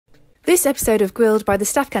This episode of Grilled by the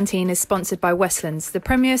Staff Canteen is sponsored by Westlands, the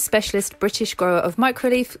premier specialist British grower of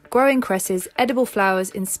microleaf, growing cresses, edible flowers,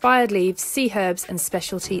 inspired leaves, sea herbs and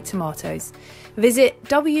specialty tomatoes. Visit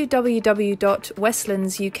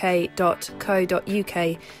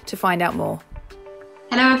www.westlandsuk.co.uk to find out more.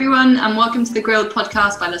 Hello everyone and welcome to the Grilled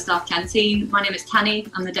podcast by the Staff Canteen. My name is Tanny,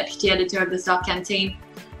 I'm the Deputy Editor of the Staff Canteen.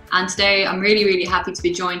 And today I'm really happy to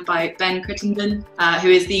be joined by Ben Crittenden, who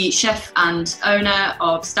is the chef and owner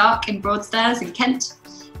of Stark in Broadstairs in Kent.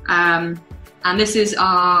 And this is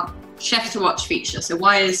our Chef to Watch feature. So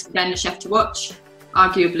why is Ben a chef to watch?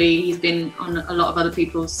 Arguably, he's been on a lot of other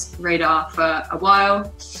people's radar for a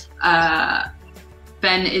while.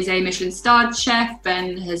 Ben is a Michelin-starred chef.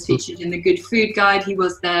 Ben has featured in the Good Food Guide. He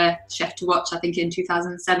was their chef to watch, I think, in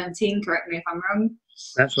 2017. Correct me if I'm wrong.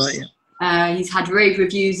 That's right, yeah. He's had rave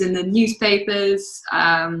reviews in the newspapers,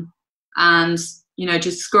 and you know,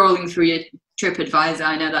 just scrolling through your TripAdvisor,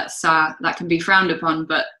 I know that's that can be frowned upon,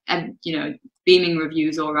 but you know, beaming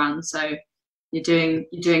reviews all around. So you're doing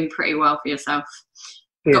pretty well for yourself.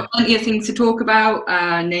 Yeah. Got plenty of things to talk about,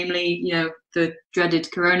 namely, you know, the dreaded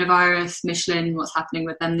coronavirus, Michelin, what's happening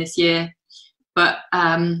with them this year. But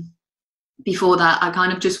before that, I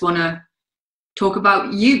kind of just want to talk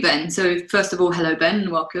about you, Ben. So first of all, hello, Ben, and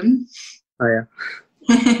welcome. Oh, yeah.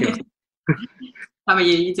 How are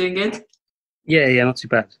you? You doing good? Yeah, not too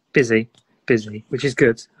bad. Busy, which is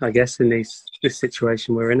good, I guess, in this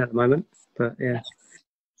situation we're in at the moment. But yeah.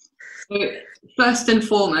 So first and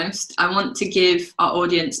foremost, I want to give our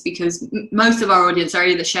audience, because most of our audience are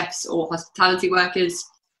either chefs or hospitality workers,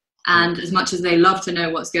 and as much as they love to know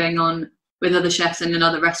what's going on with other chefs and in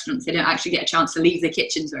other restaurants, they don't actually get a chance to leave the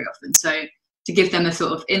kitchens very often. So to give them a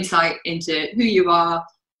sort of insight into who you are,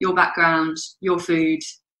 your background, your food,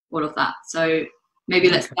 all of that. So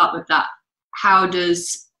maybe let's start with that. How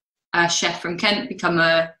does a chef from Kent become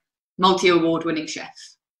a multi-award winning chef?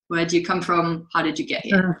 Where do you come from? How did you get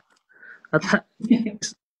here?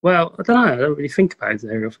 Well, I don't know. I don't really think about it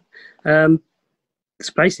very often.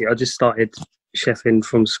 So basically, I just started chefing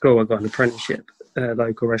from school. I got an apprenticeship at a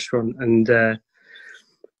local restaurant and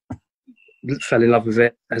fell in love with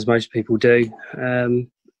it, as most people do.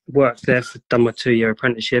 Worked there, done my 2-year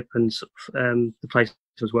apprenticeship, and sort of, the place I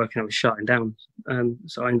was working at was shutting down.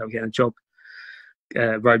 So I ended up getting a job,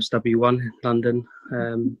 Rhodes W1 in London.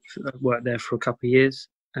 Worked there for a couple of years.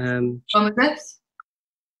 When was this?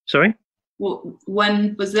 Sorry?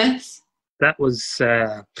 When was this? That was,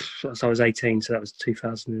 so I was 18, so that was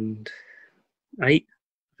 2008, I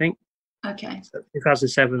think. Okay. So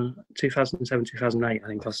 2007, 2008, I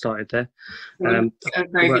think I started there. A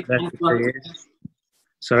very good time to work.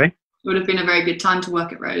 Sorry? It would have been a very good time to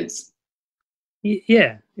work at Rhodes.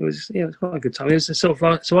 Yeah, it was quite a good time. It was a sort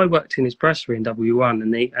of, so I worked in his brasserie in W1,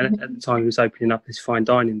 and at the time he was opening up his fine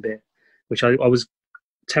dining bit, which I was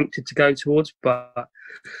tempted to go towards, but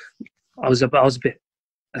I was a bit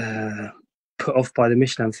put off by the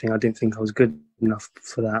Michelin thing. I didn't think I was good enough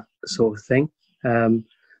for that sort of thing. I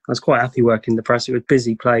was quite happy working in the press. It was a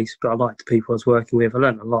busy place, but I liked the people I was working with. I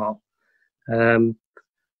learned a lot.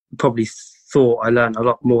 Probably thought I learned a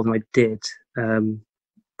lot more than I did,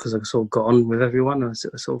 because I sort of got on with everyone. I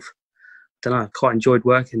sort of, I don't know, I quite enjoyed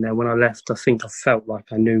working there. When I left, I think I felt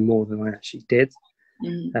like I knew more than I actually did.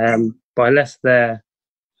 But I left there.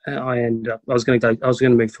 I was going to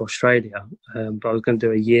move to Australia, but I was going to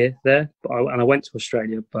do a year there. I went to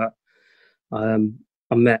Australia, but I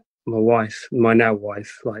met my wife, my now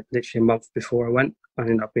wife, like literally a month before I went. I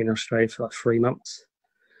ended up being in Australia for like 3 months.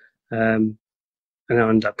 And I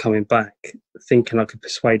ended up coming back thinking I could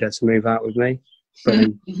persuade her to move out with me,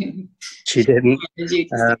 but she didn't.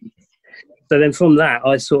 So then from that,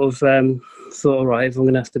 I sort of thought, all right, if I'm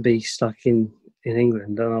going to have to be stuck in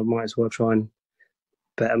England, then I might as well try and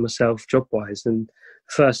better myself job-wise. And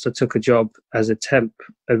first I took a job as a temp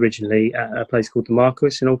originally at a place called the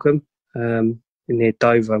Marquis in Oakham, near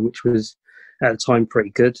Dover, which was at the time pretty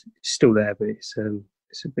good. It's still there, but it's a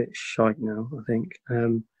bit shite now, I think.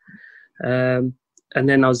 And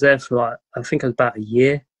then I was there for like, I think it was about a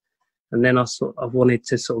year, and then I wanted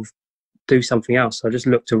to sort of do something else. So I just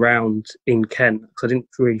looked around in Kent because I didn't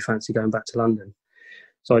really fancy going back to London.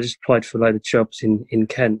 So I just applied for a load of jobs in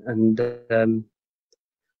Kent, and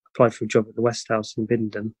applied for a job at the West House in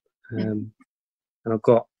Crittenden, and I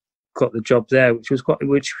got the job there, which was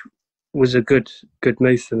a good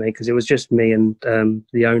move for me because it was just me and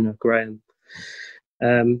the owner, Graham.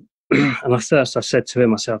 And at first I said to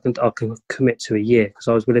him, I said, I can commit to a year, because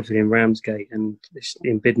I was living in Ramsgate and it's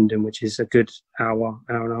in Crittenden, which is a good hour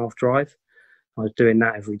and a half drive. I was doing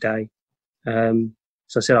that every day. So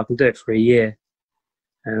I said I can do it for a year,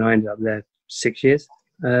 and I ended up there 6 years.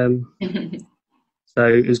 So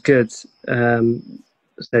it was good. I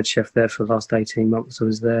was head chef there for the last 18 months I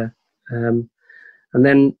was there. And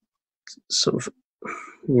then sort of,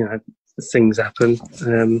 things happen.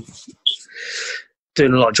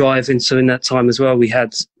 Doing a lot of driving. So in that time as well, we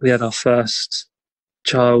had our first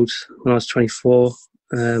child when I was 24.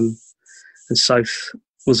 And Soph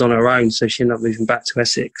was on her own, so she ended up moving back to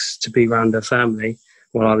Essex to be around her family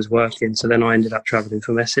while I was working. So then I ended up travelling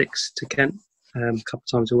from Essex to Kent a couple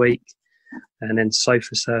of times a week, and then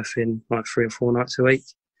sofa surfing like 3 or 4 nights a week,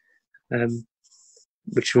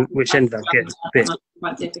 which ended up getting a bit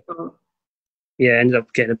quite difficult. Yeah, ended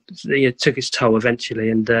up getting it took its toll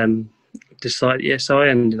eventually, and decided so I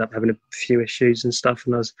ended up having a few issues and stuff,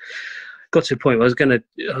 and I got to a point where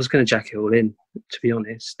I was gonna jack it all in, to be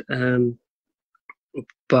honest.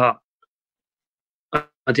 But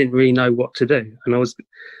I didn't really know what to do, and I was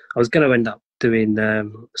going to end up doing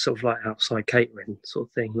sort of like outside catering sort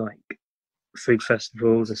of thing, like food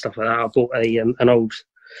festivals and stuff like that. I bought an old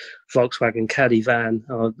Volkswagen Caddy van.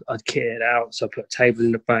 I'd kitted it out, so I put a table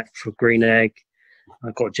in the back for a green egg.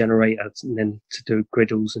 I got a generator, and then to do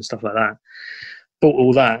griddles and stuff like that. Bought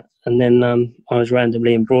all that, and then I was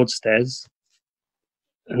randomly in Broadstairs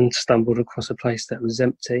and stumbled across a place that was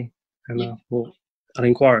empty, and I thought I'd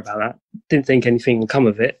inquire about that. Didn't think anything would come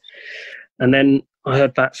of it, and then I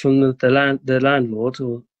heard back from the landlord,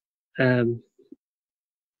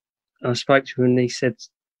 I spoke to him, and he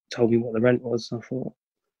told me what the rent was. And I thought,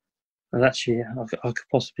 well, actually, I could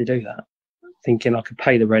possibly do that, thinking I could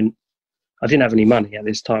pay the rent. I didn't have any money at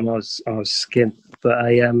this time. I was skint, but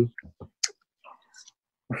I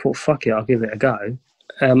thought, fuck it, I'll give it a go.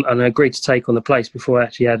 And I agreed to take on the place before I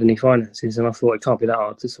actually had any finances. And I thought it can't be that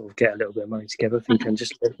hard to sort of get a little bit of money together. I think I can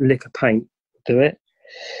just lick a paint, do it.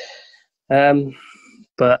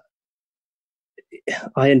 But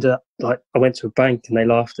I ended up I went to a bank and they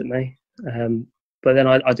laughed at me. But then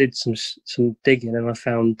I did some digging, and I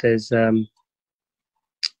found there's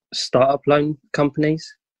startup loan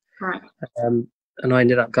companies. Right. And I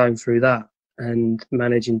ended up going through that and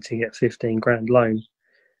managing to get 15 grand loan.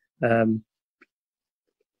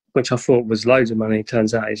 Which I thought was loads of money.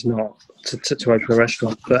 Turns out it's not, to open a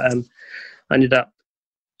restaurant. But I ended up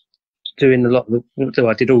doing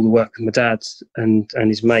I did all the work with my dad and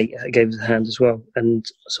his mate gave us a hand as well. And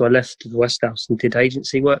so I left the West House and did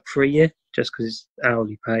agency work for a year, just because it's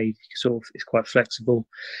hourly paid, sort of, it's quite flexible.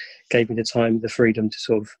 Gave me the freedom to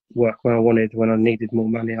sort of work when I wanted. When I needed more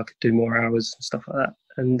money, I could do more hours and stuff like that.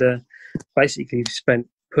 And basically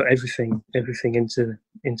put everything into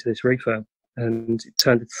this refurb. And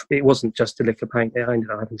it wasn't just a lick of paint. I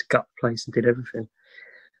ended up having to gut the place and did everything.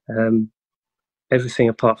 Everything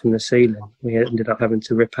apart from the ceiling, we ended up having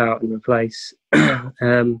to rip out and replace.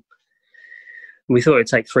 We thought it'd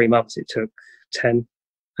take 3 months. It took 10.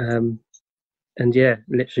 And yeah,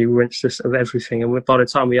 literally rinsed us of everything. And by the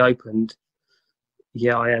time we opened,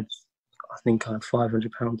 I think I had £500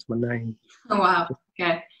 to my name. Oh, wow.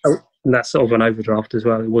 Okay. And that's sort of an overdraft as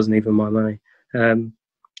well. It wasn't even my money.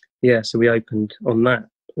 So we opened on that,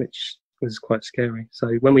 which was quite scary.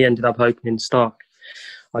 So when we ended up opening Stark,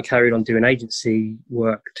 I carried on doing agency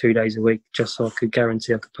work 2 days a week, just so I could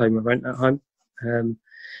guarantee I could pay my rent at home.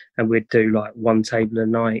 And we'd do like 1 table a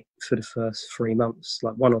night for the first 3 months,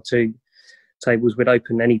 like 1 or 2 tables. We'd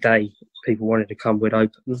open any day people wanted to come, we'd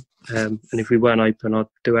open. And if we weren't open, I'd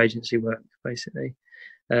do agency work, basically.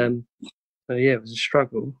 So yeah, it was a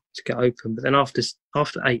struggle to get open. But then after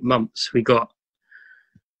 8 months, we got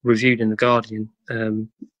reviewed in the Guardian. I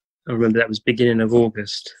remember that was beginning of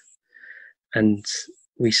August, and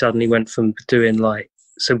we suddenly went from doing because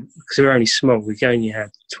we were only small, we only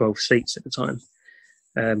had 12 seats at the time.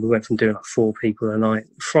 We went from doing like 4 people a night,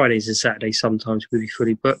 Fridays and Saturdays sometimes we'd be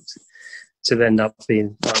fully booked, to end up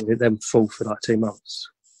being them full for like 2 months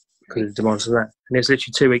because of the demands of that. And it was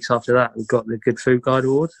literally 2 weeks after that we got the Good Food Guide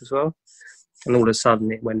Award as well. And all of a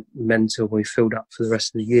sudden it went mental. We filled up for the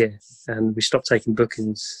rest of the year, and we stopped taking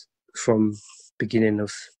bookings from beginning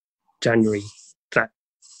of January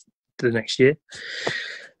the next year.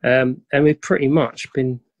 And we've pretty much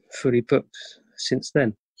been fully booked since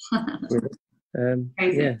then.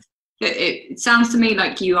 Yeah. It sounds to me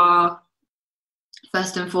like you are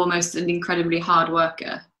first and foremost an incredibly hard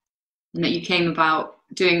worker, and that you came about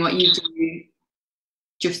doing what you do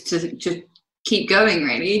just to keep going,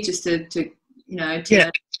 really, just to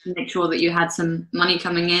make sure that you had some money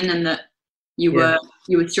coming in and that you were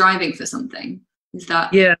striving for something. Is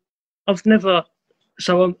that? Yeah, I've never.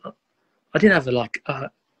 So I didn't have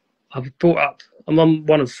I've brought up. I'm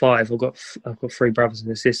one of 5. I've got 3 brothers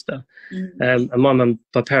and a sister. And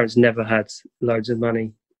my parents never had loads of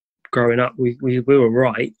money growing up, we were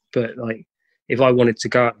right, but like if I wanted to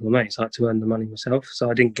go out with my mates, I had to earn the money myself, so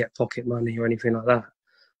I didn't get pocket money or anything like that.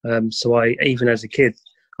 So I, even as a kid,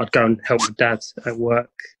 I'd go and help my dad at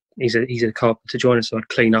work. He's a carpenter joiner, so I'd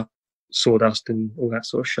clean up sawdust and all that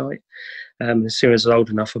sort of shite. As soon as I was old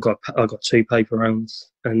enough, I got 2 paper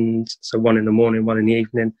rounds, and so one in the morning, one in the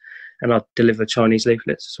evening, and I'd deliver Chinese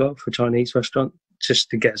leaflets as well for a Chinese restaurant, just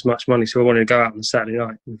to get as much money. So I wanted to go out on a Saturday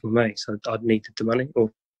night with my mates, so I'd needed the money.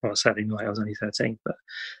 Or Saturday night, I was only 13, but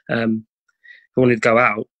if I wanted to go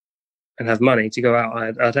out and have money to go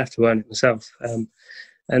out, I'd have to earn it myself.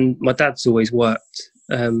 And my dad's always worked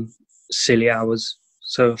silly hours,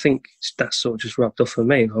 so I think that's sort of just rubbed off on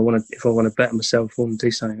me. If I want to better myself, want to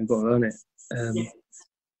do something, I've got to earn it. And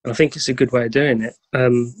I think it's a good way of doing it.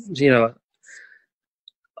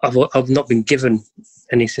 I've not been given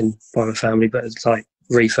anything by my family, but it's like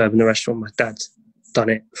refurbing the restaurant. My dad's done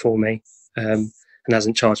it for me, and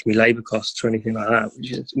hasn't charged me labour costs or anything like that,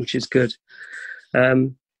 which is good.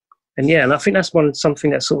 And I think that's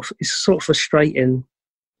something that is sort of frustrating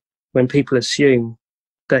when people assume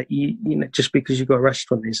that you know, just because you've got a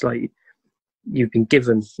restaurant, it's like you've been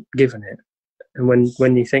given it. And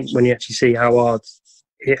when you actually see how hard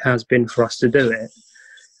it has been for us to do it,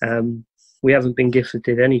 we haven't been gifted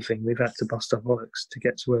anything. We've had to bust our bollocks to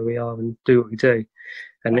get to where we are and do what we do.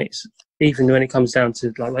 And it's even when it comes down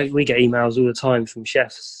to like we get emails all the time from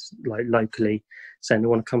chefs like locally saying they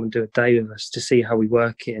want to come and do a day with us to see how we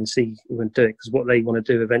work it and see we want to do it, because what they want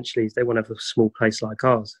to do eventually is they want to have a small place like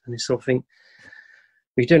ours. And it's sort of think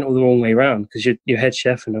we're doing it all the wrong way around, because you're head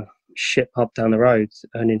chef in a shit pub down the road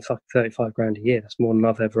earning 35 grand a year. That's more than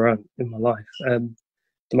I've ever earned in my life.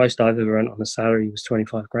 The most I've ever earned on a salary was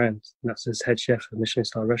 25 grand, and that's as head chef of a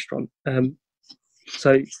Michelin-starred restaurant.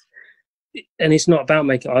 So, and it's not about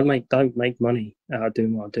don't make money out of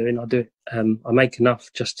doing what I'm doing. I do it. I make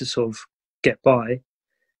enough just to sort of get by,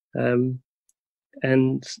 and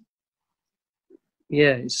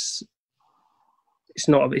yeah, it's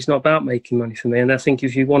not about making money for me. And I think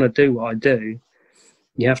if you want to do what I do,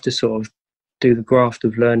 you have to sort of do the graft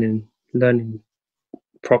of learning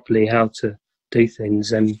properly how to do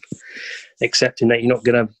things, and accepting that you're not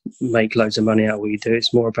going to make loads of money out of what you do.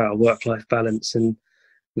 It's more about a work-life balance and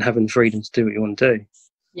having the freedom to do what you want to do.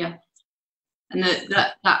 Yeah. And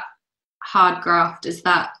that hard graft,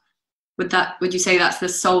 would you say that's the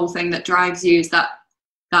sole thing that drives you? Is that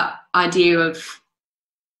idea of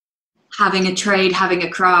having a trade, having a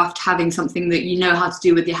craft, having something that you know how to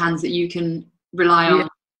do with your hands that you can rely on?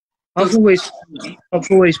 I've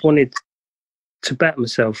always wanted to better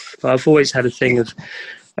myself. I've always had a thing of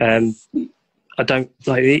I don't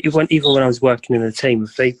like, even when I was working in a team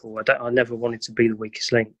of people, I never wanted to be the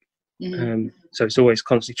weakest link. Mm-hmm. So it's always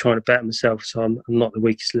constantly trying to better myself, so I'm not the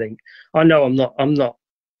weakest link. I know I'm not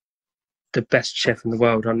the best chef in the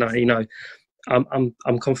world. I know, you know, I'm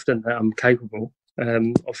confident that I'm capable.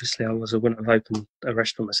 Obviously I wouldn't have opened a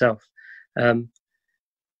restaurant myself,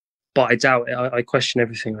 but I doubt it. I question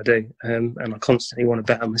everything I do, and I constantly want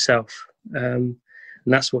to better myself, and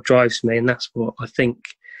that's what drives me, and that's what I think.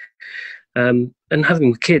 And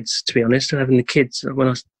having the kids, to be honest, having the kids when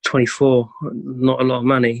I was 24, not a lot of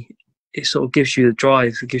money, it sort of gives you the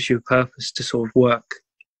drive, it gives you a purpose to sort of work,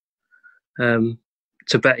 to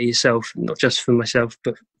better yourself, not just for myself,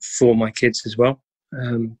 but for my kids as well.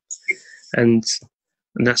 And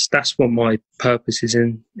that's what my purpose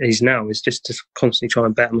is now, is just to constantly try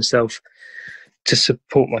and better myself, to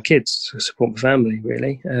support my kids, to support my family,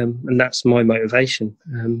 really. And that's my motivation.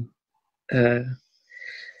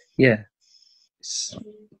 Yeah.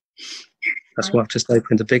 That's why I've just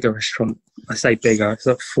opened a bigger restaurant. I say bigger, it's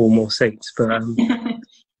got 4 more seats, but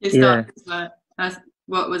yeah.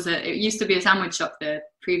 What was it? It used to be a sandwich shop there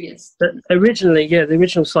previous. But originally, yeah, the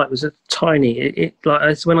original site was a tiny. It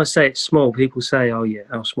like when I say it's small, people say, "Oh yeah,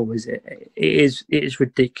 how small is it?" It is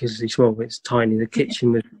ridiculously small. It's tiny. The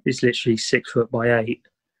kitchen is literally 6 foot by 8.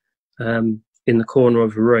 In the corner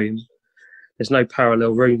of a room, there's no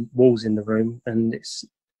parallel walls in the room, and it's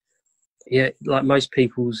like most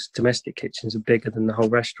people's domestic kitchens are bigger than the whole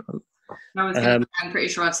restaurant. I'm pretty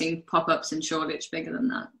sure I've seen pop-ups in Shoreditch bigger than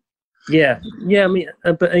that. Yeah. I mean,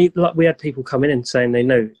 but like we had people come in and saying they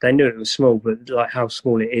knew it was small, but like how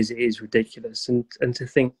small it is ridiculous. And to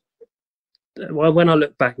think, well, when I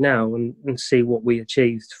look back now and see what we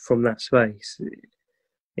achieved from that space,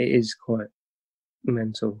 it is quite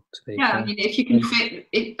mental to be. Yeah, I mean, if you can fit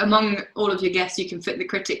it among all of your guests, you can fit the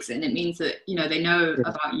critics in. It means that, you know, they know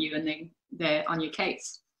about you and they're on your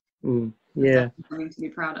case. Yeah, that's something to be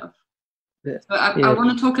proud of. Yeah. But I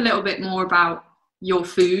want to talk a little bit more about your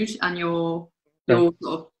food and your sort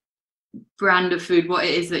of brand of food, what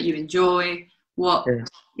it is that you enjoy, what Yeah.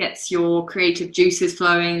 gets your creative juices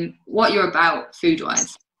flowing, what you're about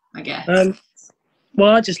food-wise, I guess.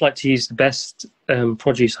 Well, I just like to use the best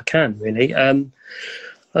produce I can, really.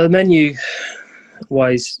 The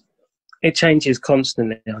menu-wise, it changes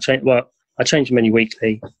constantly. I change the menu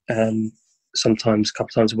weekly, sometimes a couple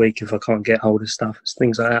of times a week if I can't get hold of stuff,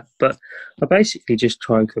 things like that. But I basically just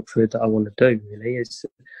try and cook food that I want to do, really. It's,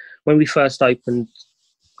 when we first opened,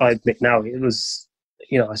 I admit now, it was,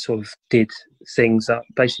 I sort of did things that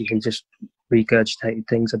basically just regurgitated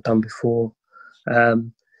things I'd done before.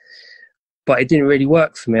 But it didn't really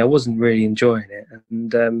work for me. I wasn't really enjoying it.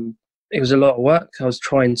 And it was a lot of work. I was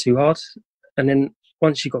trying too hard. And then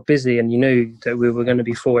once you got busy and you knew that we were going to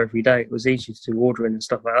be full every day, it was easy to do ordering and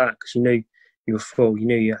stuff like that, because you knew you were full. You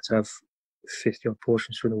knew you had to have 50 odd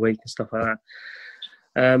portions for the week and stuff like that.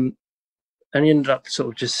 And you ended up sort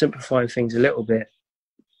of just simplifying things a little bit,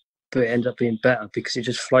 but it ended up being better because it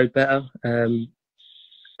just flowed better.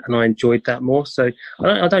 And I enjoyed that more. So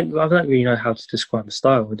I don't really know how to describe the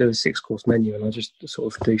style. I do a 6-course menu, and I just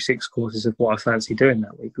sort of do 6 courses of what I fancy doing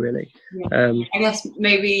that week, really. Yeah. I guess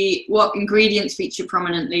maybe what ingredients feature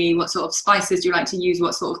prominently, what sort of spices do you like to use,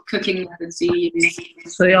 what sort of cooking methods do you use?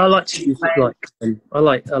 So yeah, I like to use I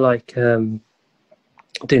like doing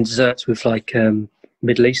desserts with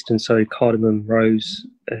Middle Eastern, so cardamom, rose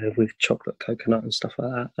with chocolate, coconut, and stuff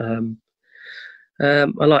like that.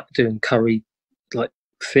 I like doing curry, like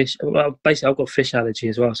fish. Well, basically, I've got fish allergy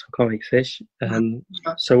as well, so I can't eat fish.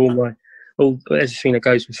 So everything that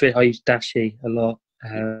goes with fish, I use dashi a lot.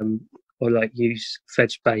 Or like use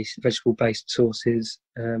vegetable based sauces.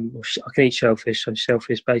 I can eat shellfish, so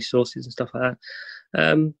shellfish based sauces and stuff like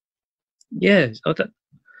that. Yeah, I don't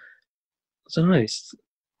know. It's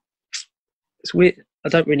weird.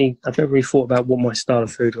 I've never really thought about what my style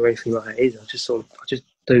of food or anything like that is. I just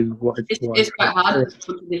do what I do. It's quite hard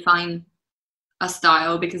to define a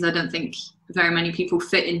style, because I don't think very many people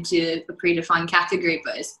fit into a predefined category,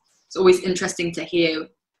 but it's always interesting to hear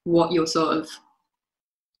what your sort of,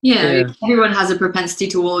 everyone has a propensity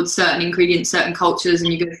towards certain ingredients, certain cultures,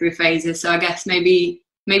 and you go through phases. So I guess maybe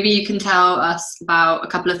you can tell us about a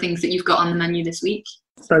couple of things that you've got on the menu this week.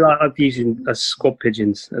 So I'm using squab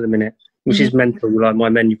pigeons at the minute, which is mental. Like my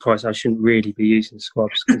menu price, I shouldn't really be using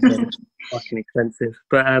squabs because they're fucking expensive.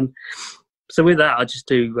 But so with that, I just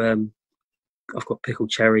do. I've got pickled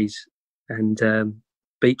cherries and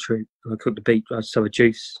beetroot. I cook the beetroot, so I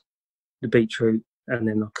juice the beetroot, and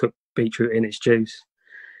then I cook beetroot in its juice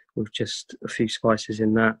with just a few spices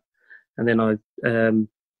in that, and then I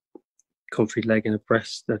confit leg and a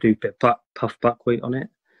breast. I do a bit of puff buckwheat on it.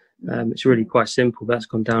 It's really quite simple. That's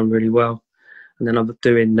gone down really well. And then I'm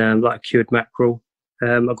doing like a cured mackerel.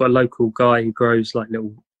 I've got a local guy who grows like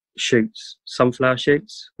little shoots, sunflower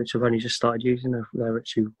shoots, which I've only just started using. They're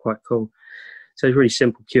actually quite cool. So it's really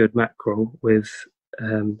simple cured mackerel with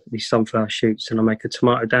these sunflower shoots, and I make a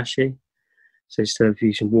tomato dashi. So instead of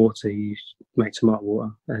using water, you make tomato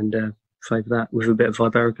water and flavour that with a bit of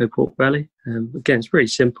Iberico pork belly. Again, it's pretty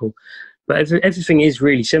simple. But everything is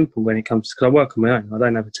really simple when it comes to, because I work on my own. I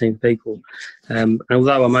don't have a team of people. And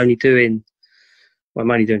although I'm only doing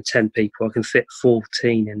 10 people, I can fit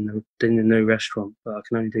 14 in the new restaurant, but I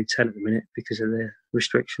can only do 10 at the minute because of the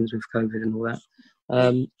restrictions with COVID and all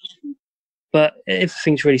that. But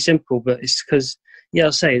everything's really simple, but it's because,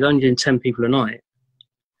 I'll say it's only doing 10 people a night.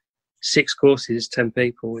 6 courses, 10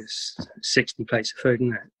 people, it's 60 plates of food,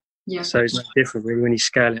 isn't it? Yeah. So it's not different really when you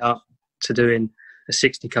scale it up to doing a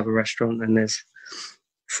 60 cover restaurant and there's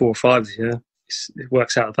 4 or 5 here. It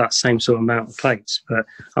works out about the same sort of amount of plates, but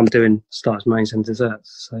I'm doing starters, mains and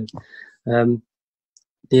desserts. So,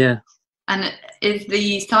 yeah. And is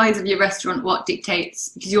the size of your restaurant what dictates,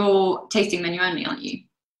 because you're tasting menu only, aren't you?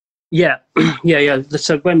 Yeah.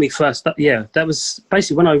 So when we first, that was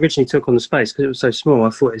basically when I originally took on the space, because it was so small,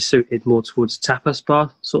 I thought it suited more towards a tapas bar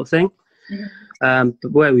sort of thing. Mm-hmm.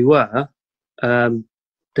 But where we were,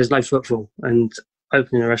 there's no footfall, and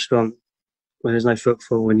opening a restaurant when there's no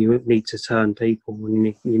footfall, when you need to turn people, when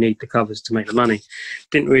you need the covers to make the money,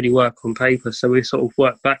 didn't really work on paper. So we sort of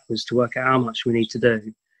worked backwards to work out how much we need to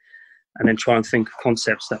do, and then try and think of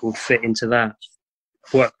concepts that will fit into that,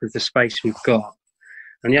 work with the space we've got.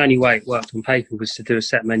 And the only way it worked on paper was to do a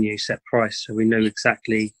set menu, set price, so we knew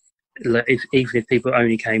exactly, even if people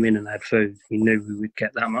only came in and had food, we knew we would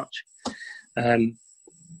get that much. And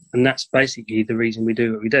that's basically the reason we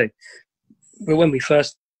do what we do. But when we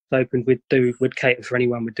first opened, we'd cater for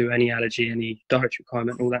anyone, we'd do any allergy, any dietary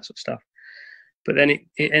requirement, all that sort of stuff. But then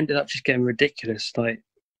it ended up just getting ridiculous, like,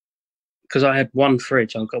 because I had one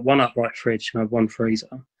fridge, I've got one upright fridge and I had one freezer,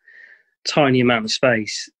 tiny amount of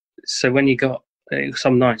space. so when you got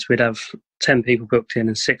some nights we'd have 10 people booked in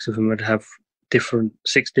and 6 of them would have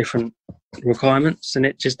 6 different requirements, and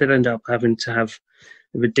it just did end up having to have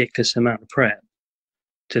a ridiculous amount of prep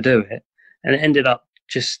to do it, and it ended up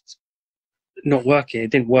just not working.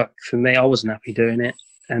 It didn't work for me. I wasn't happy doing it,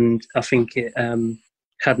 and I think it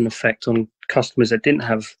had an effect on customers that didn't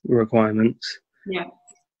have requirements. Yeah,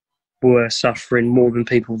 were suffering more than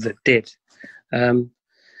people that did.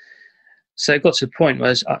 So it got to the point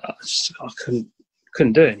where I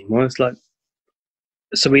couldn't do it anymore. It's like,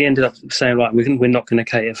 so we ended up saying, right, we're not going to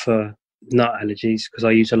cater for nut allergies, because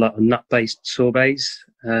I use a lot of nut-based sorbets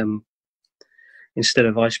instead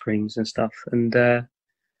of ice creams and stuff. And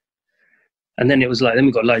then it was like, then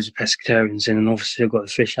we got loads of pescatarians in, and obviously I've got a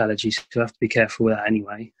fish allergy, so I have to be careful with that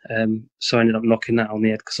anyway. So I ended up knocking that on the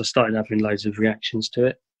head, because I started having loads of reactions to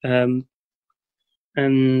it. And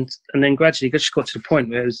then gradually it just got to the point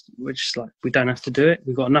where we're just like, we don't have to do it.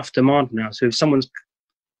 We've got enough demand now. So if someone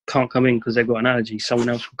can't come in because they've got an allergy, someone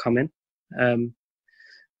else will come in.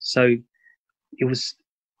 So it was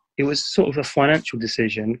sort of a financial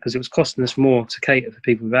decision, because it was costing us more to cater for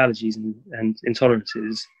people with allergies and intolerances,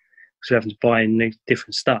 because we're having to buy in new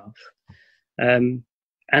different stuff. And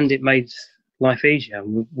it made life easier.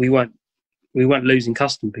 We weren't losing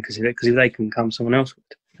custom because of it, because if they couldn't come, someone else would.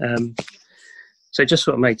 So it just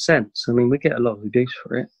sort of made sense. I mean, we get a lot of abuse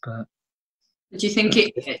for it, but do you think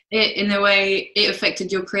it in a way it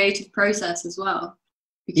affected your creative process as well?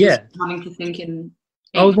 Because yeah, having to think in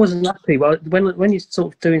I wasn't happy. Well, when you're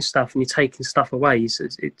sort of doing stuff and you're taking stuff away, it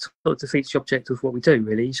sort of defeats the object of what we do,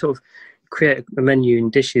 really. You sort of create a menu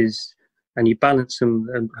and dishes, and you balance them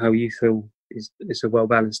and how you feel is a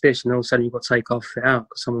well-balanced dish, and all of a sudden you've got to take off it out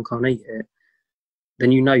because someone can't eat it.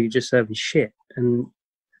 Then you know you're just serving shit, and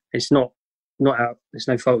it's not out. It's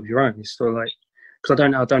no fault of your own. It's sort of like, because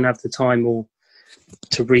I don't have the time or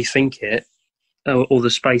to rethink it, or the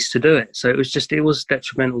space to do it. So it was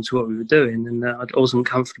detrimental to what we were doing, and I wasn't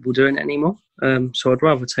comfortable doing it anymore. So I'd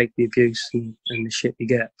rather take the abuse and the shit you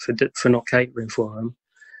get for not catering for them,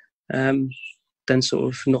 than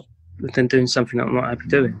sort of not than doing something that I'm not happy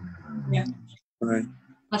doing. Yeah, right.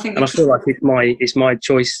 I feel like it's my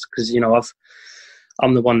choice, because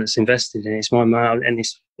I'm the one that's invested in it. It's my and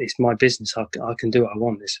it's my business. I can do what I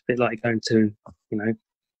want. It's a bit like going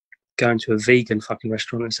to a vegan fucking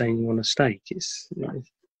restaurant and saying you want a steak. It's what I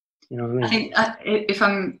mean. I think if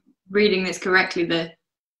I'm reading this correctly, the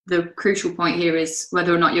crucial point here is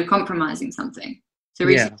whether or not you're compromising something. So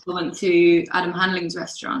recently I went to Adam Hanling's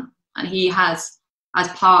restaurant, and he has, as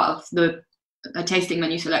part of a tasting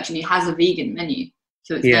menu selection, he has a vegan menu.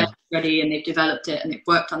 So it's there ready, and they've developed it, and they've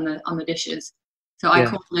worked on the dishes. So I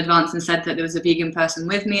called in advance and said that there was a vegan person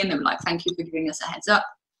with me, and they were like, "Thank you for giving us a heads up."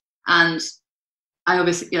 And I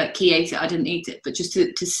obviously he ate it. I didn't eat it, but just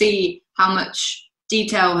to see how much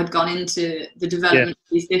detail had gone into the development of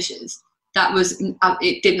these dishes, that was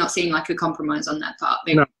it. Did not seem like a compromise on their part.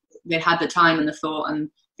 They had the time and the thought,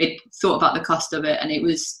 and they thought about the cost of it, and it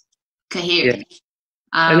was coherent. Yeah.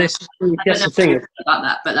 And that's the thing about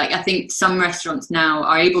that, but I think some restaurants now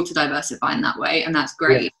are able to diversify in that way, and that's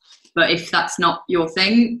great. Yeah. But if that's not your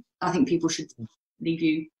thing, I think people should leave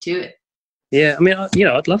you to it. Yeah, I mean,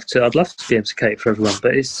 I'd love to be able to cater for everyone,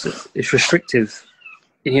 but it's restrictive.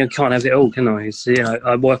 Can't have it all, can I?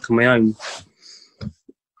 I work on my own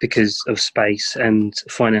because of space and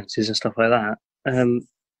finances and stuff like that.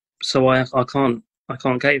 So I can't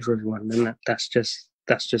cater for everyone, and that's just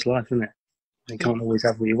life, isn't it? You can't always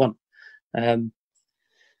have what you want.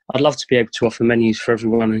 I'd love to be able to offer menus for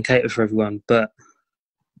everyone and cater for everyone, but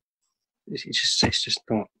it's just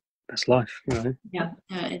not. That's life, Yeah.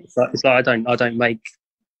 It's like I don't make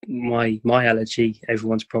my allergy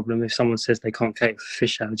everyone's problem. If someone says they can't cater for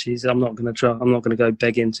fish allergies, I'm not going to go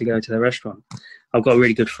begging to go to their restaurant. I've got a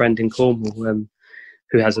really good friend in Cornwall who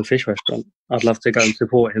has a fish restaurant. I'd love to go and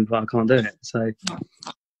support him, but I can't do it. So,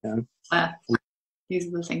 these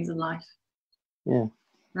are the things in life. Yeah.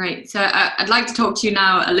 Right. So I'd like to talk to you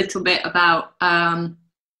now a little bit about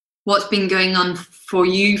what's been going on for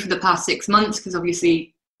you for the past 6 months, because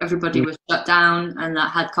obviously everybody was shut down, and that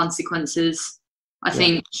had consequences. I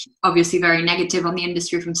think obviously very negative on the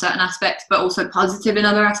industry from certain aspects, but also positive in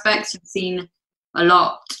other aspects. You've seen a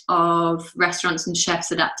lot of restaurants and chefs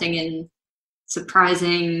adapting in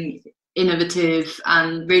surprising, innovative,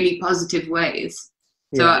 and really positive ways.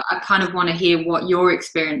 So I kind of want to hear what your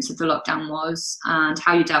experience of the lockdown was, and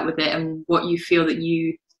how you dealt with it, and what you feel that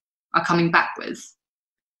you are coming back with.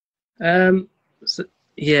 I mean,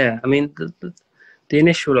 the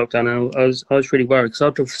initial lockdown, I was really worried,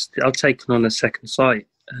 because I'd taken on a second site,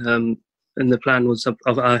 and the plan was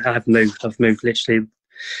I have moved. I've moved literally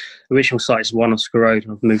original site is 1 Oscar Road,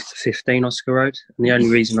 and I've moved to 15 Oscar Road. And the only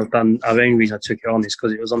reason I took it on is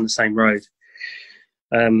because it was on the same road.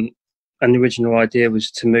 And the original idea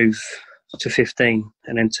was to move to 15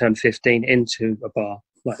 and then turn 15 into a bar,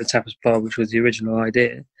 like the tapas bar, which was the original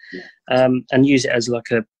idea, and use it as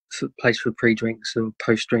like a place for pre-drinks or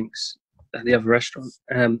post-drinks at the other restaurant,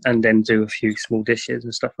 and then do a few small dishes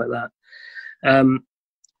and stuff like that.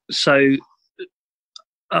 So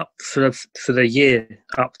up for the year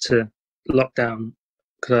up to lockdown,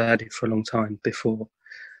 because I had it for a long time before,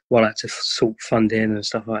 while I had to sort fund in and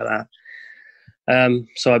stuff like that.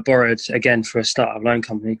 So I borrowed again for a startup loan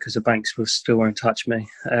company because the banks still won't touch me.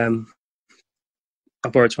 I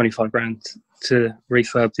borrowed 25 grand to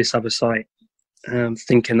refurb this other site,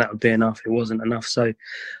 thinking that would be enough. It wasn't enough, so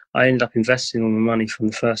I ended up investing all my money from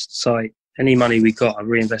the first site. Any money we got, I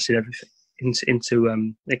reinvested everything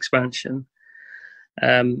into expansion.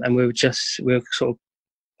 And we were sort of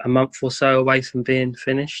a month or so away from being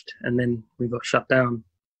finished, and then we got shut down.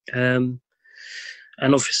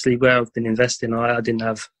 And obviously, where I've been investing, I had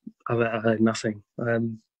nothing.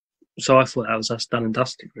 So I thought that was us done and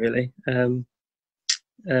dusted, really.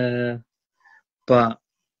 But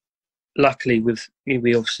luckily, we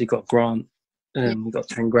obviously got a grant. We got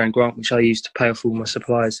 10 grand grant, which I used to pay off all my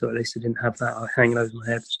suppliers, so at least I didn't have that hanging over my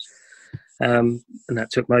head. And that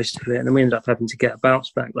took most of it. And then we ended up having to get a bounce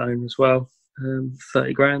back loan as well,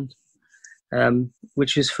 30 grand,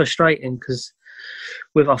 which is frustrating because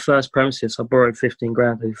with our first premises, I borrowed 15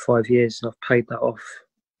 grand over 5 years, and I've paid that off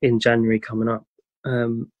in January coming up.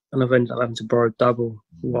 And I've ended up having to borrow double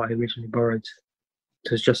what I originally borrowed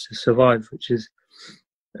just to survive, which is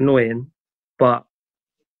annoying, but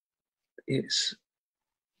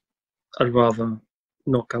I'd rather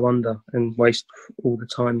not go under and waste all the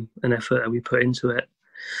time and effort that we put into it.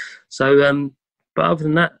 So, but other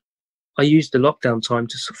than that, I used the lockdown time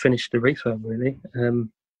to finish the refurb, really.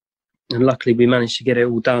 And luckily we managed to get it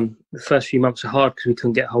all done. The first few months were hard because we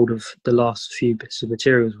couldn't get hold of the last few bits of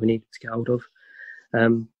materials we needed to get hold of.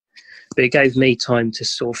 But it gave me time to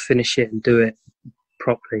sort of finish it and do it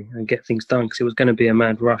properly and get things done, because it was going to be a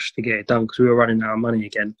mad rush to get it done because we were running out of money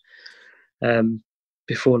again.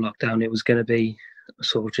 Before lockdown, it was going to be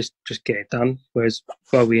sort of just get it done. Whereas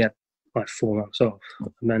while we had like 4 months off,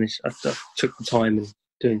 I took the time and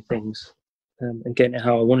doing things and getting it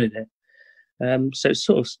how I wanted it. So it's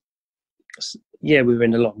sort of, we were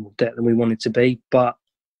in a lot more debt than we wanted to be, but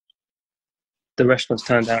the restaurant's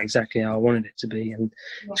turned out exactly how I wanted it to be, and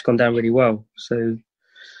it's gone down really well. So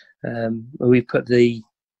we put the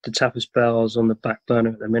tapas bars on the back burner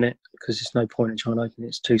at the minute because there's no point in trying to open it.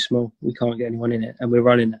 It's too small. We can't get anyone in it, and we're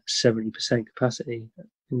running at 70% capacity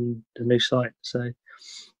in the new site. So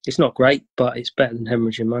it's not great, but it's better than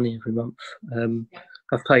hemorrhaging money every month.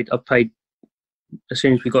 I've paid as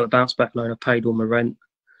soon as we got the bounce back loan. I paid all my rent.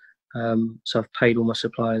 So I've paid all my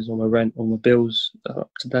suppliers, all my rent, all my bills are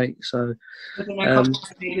up to date. So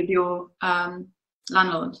with your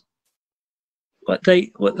landlord.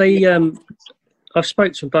 I've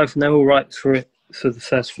spoke to them both, and they're all right for it for the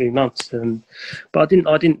first few months. But I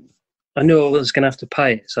knew I was going to have to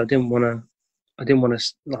pay it, so I didn't want to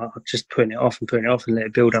like just putting it off and let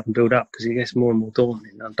it build up because it gets more and more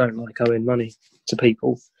daunting. I don't like owing money to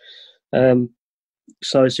people.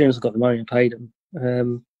 So as soon as I got the money, I paid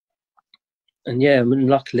them. And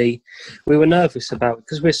luckily we were nervous about it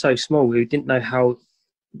because we're so small. We didn't know how,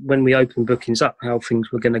 when we opened bookings up, how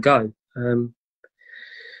things were going to go.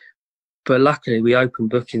 But luckily we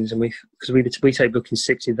opened bookings, and because we take bookings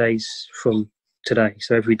 60 days from today,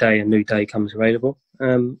 so every day a new day comes available.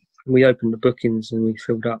 We opened the bookings and we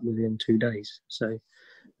filled up within 2 days, so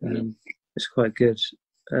it's quite good.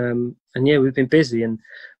 We've been busy, and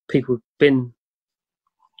people have been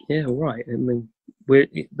all right. I mean,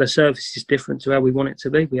 the service is different to how we want it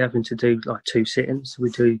to be. We're having to do like 2 sit-ins.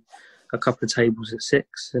 We do a couple of tables at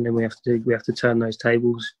 6, and then we have to turn those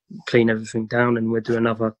tables, clean everything down, and we'll do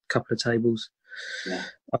another couple of tables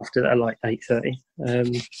after that, like 8:30.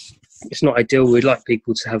 It's not ideal. We'd like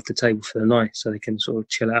people to have the table for the night so they can sort of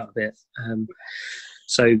chill out a bit.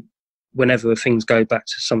 So whenever things go back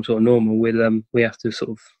to some sort of normal, we have to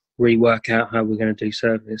sort of rework out how we're going to do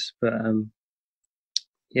service. But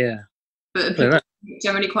But are people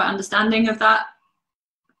generally quite understanding of that?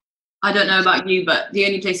 I don't know about you, but the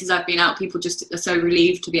only places I've been out, people just are so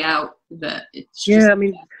relieved to be out that it's just, I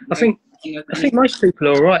think most people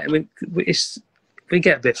are all right. I mean, we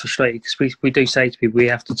get a bit frustrated because we do say to people, we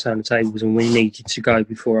have to turn the tables and we need you to go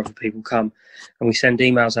before other people come. And we send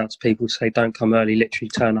emails out to people to say, don't come early, literally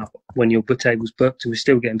turn up when your table's booked. And we're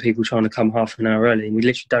still getting people trying to come half an hour early, and we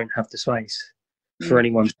literally don't have the space. for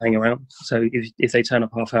anyone to hang around. So if they turn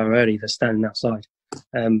up half hour early, they're standing outside.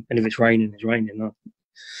 And if it's raining, it's raining.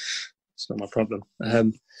 It's not my problem.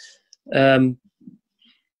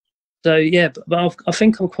 So yeah, but I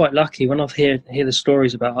think I'm quite lucky when I hear the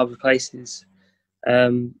stories about other places.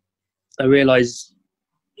 I realise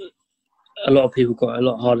a lot of people got it a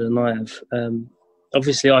lot harder than I have.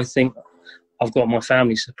 Obviously, I think I've got my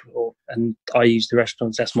family support, and I use the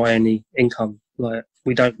restaurants. That's my only income. Like,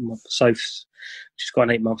 we don't. Soph's, she's got an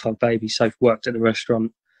 8-month-old baby. Soph worked at the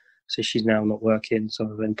restaurant, so she's now not working. So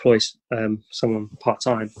I've employed someone part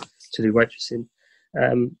time to do waitressing.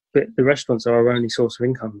 But the restaurants are our only source of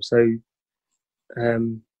income. So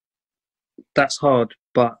that's hard.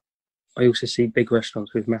 But I also see big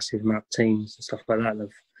restaurants with massive amount of teams and stuff like that that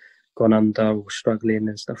have gone under or struggling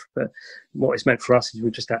and stuff. But what it's meant for us is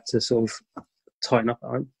we just had to sort of tighten up at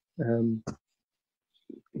home.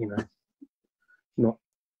 You know,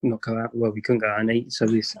 not go out. Well, we couldn't go out and eat, so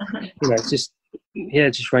we, just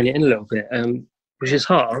rein it in a little bit, which is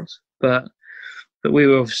hard. But we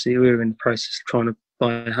were in the process of trying to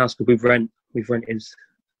buy a house, but we've rented.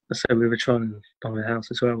 So we were trying to buy a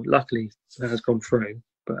house as well. Luckily, that has gone through.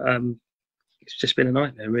 But it's just been a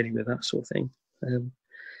nightmare, really, with that sort of thing.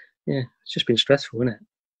 It's just been stressful, isn't it?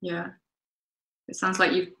 Yeah. It sounds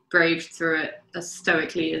like you've braved through it as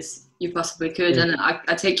stoically as you possibly could. Yeah. And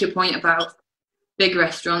I take your point about big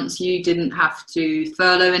restaurants. You didn't have to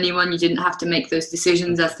furlough anyone. You didn't have to make those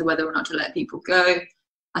decisions as to whether or not to let people go.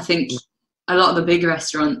 I think a lot of the big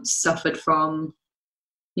restaurants suffered from,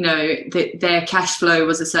 their cash flow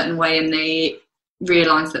was a certain way, and they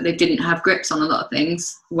realised that they didn't have grips on a lot of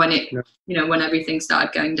things when when everything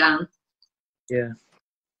started going down. Yeah.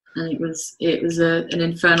 And it was an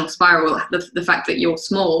infernal spiral. The fact that you're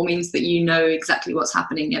small means that you know exactly what's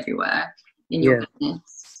happening everywhere in your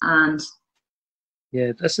business. And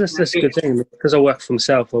yeah, that's a good thing, because I work for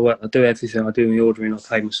myself. I do everything. I do my ordering. I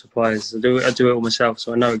pay my suppliers. I do it all myself,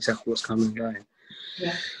 so I know exactly what's coming and going.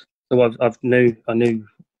 Yeah. So I knew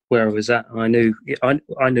where I was at. And I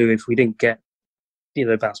knew if we didn't get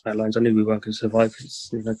bounce back loans, I knew we weren't going to survive.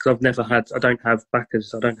 Because I don't have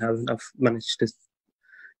backers. I've managed to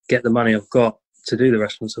get the money I've got to do the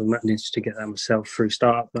restaurants. I've managed to get that myself through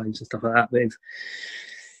startup loans and stuff like that. But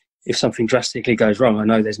if something drastically goes wrong, I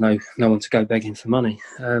know there's no one to go begging for money.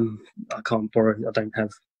 I can't borrow. I don't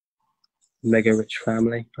have mega rich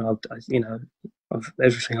family.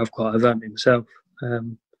 Everything I've got, I've earned it myself.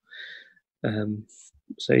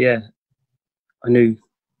 So yeah, I knew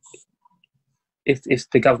if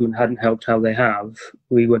the government hadn't helped how they have,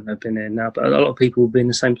 we wouldn't have been here now. But a lot of people would be in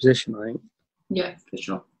the same position, I think. Yeah, for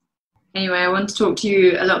sure. Anyway, I want to talk to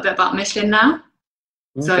you a little bit about Michelin now.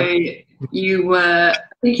 Okay. So you were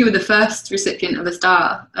the first recipient of a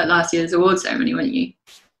star at last year's award ceremony, weren't you?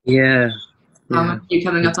 Yeah. You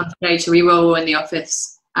coming up on stage, so we were all in the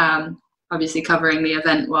office, obviously covering the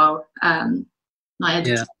event while my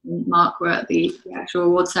editor and Mark were at the actual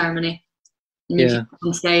award ceremony. And you came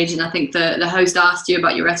on stage, and I think the host asked you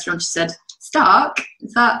about your restaurant. She said, "Stark,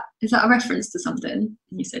 is that a reference to something?" And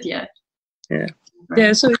you said, "Yeah." Yeah.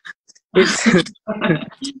 Yeah. So it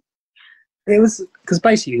was because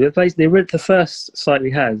basically the first site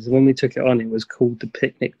we had, when we took it on, it was called the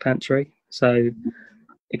Picnic Pantry. So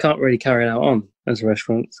it can't really carry it out on as a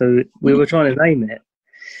restaurant. So we were trying to name it,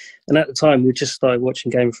 and at the time we just started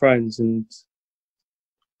watching Game of Thrones, and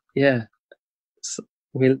so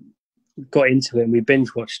we got into it and we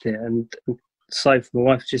binge watched it. And so my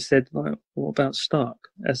wife just said, "Like, what about Stark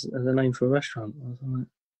as a name for a restaurant?" I was like,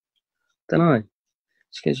 "Don't know."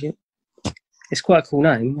 She goes, "Yeah, it's quite a cool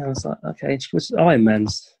name." I was like, "Okay." She was Iron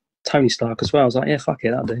Man's Tony Stark as well. I was like, "Yeah, fuck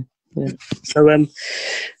it, that'll do." Yeah.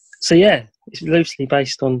 So yeah, it's loosely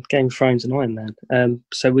based on Game of Thrones and Iron Man.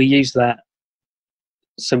 So we use that.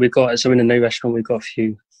 So in the new restaurant we've got a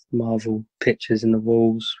few Marvel pictures in the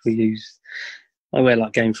walls. I wear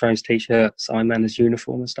like Game of Thrones t-shirts, Iron Man's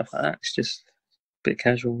uniform and stuff like that. It's just a bit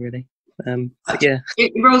casual, really. But yeah,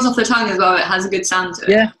 it rolls off the tongue as well. It has a good sound to it.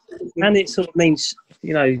 Yeah, and it sort of means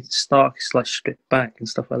Stark is like stripped back and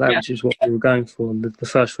stuff like that, which is what we were going for. And the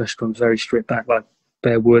first restaurant was very stripped back, like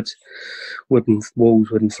bare wood, wooden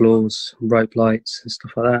walls, wooden floors, rope lights and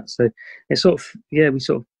stuff like that. So it sort of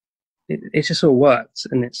it just sort of worked,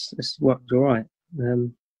 and it's worked all right.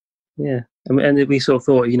 And we sort of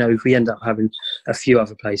thought, if we end up having a few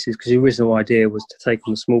other places, because the original idea was to take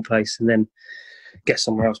on a small place and then get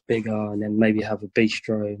somewhere else bigger, and then maybe have a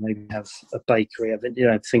bistro, maybe have a bakery.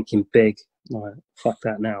 Thinking big. Like, fuck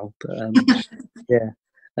that now. But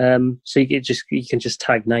so you can just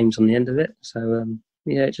tag names on the end of it. So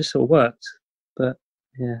it just sort of worked. But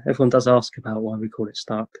yeah, everyone does ask about why we call it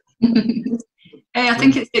Stark. Hey, I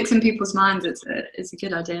think it sticks in people's minds. It's a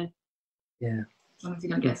good idea. Yeah. As long as you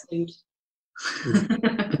don't get sued.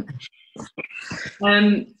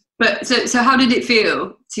 Mm. But so how did it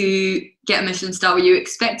feel to get a Michelin star? Were you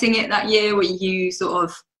expecting it that year? Were you sort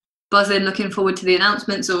of buzzing, looking forward to the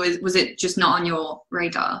announcements, or was it just not on your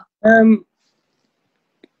radar? No,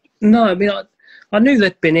 I mean, I knew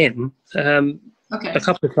they'd been in Okay. a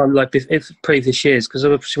couple of times, like if previous years, because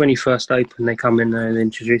obviously when you first open, they come in and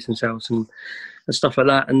introduce themselves and stuff like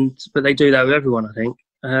that. But they do that with everyone, I think.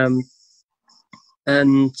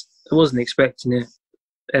 And I wasn't expecting it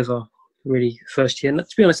ever, really, first year. And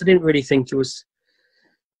to be honest, I didn't really think it was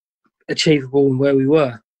achievable in where we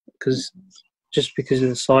were, because of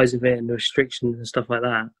the size of it and the restrictions and stuff like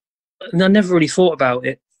that. And I never really thought about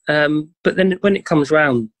it. But then when it comes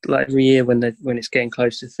round, like every year when it's getting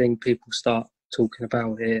close to the thing, people start talking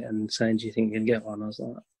about it and saying, "Do you think you can get one?" I was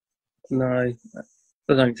like, "No,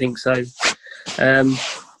 I don't think so."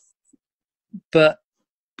 But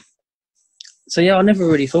so yeah, I never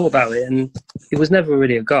really thought about it, and it was never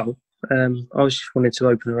really a goal. I was just wanted to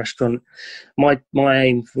open a restaurant. My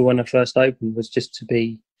aim for when I first opened was just to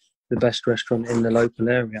be the best restaurant in the local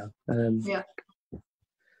area.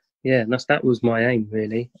 Yeah, and that was my aim,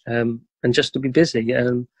 really, and just to be busy.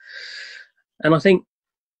 And I think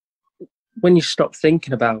when you stop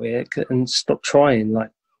thinking about it and stop trying,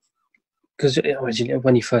 like, because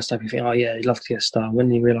when you first open, you think, "Oh yeah, you'd love to get a star." When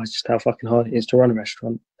you realise just how fucking hard it is to run a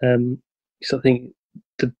restaurant, so I think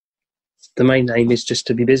the main aim is just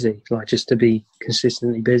to be busy, like just to be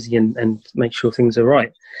consistently busy and make sure things are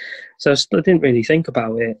right. So I didn't really think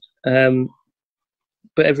about it.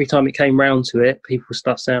 But every time it came round to it, people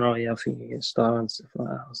start saying, "Oh yeah, I think you get a star," and stuff like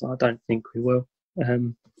that. I was like, "I don't think we will."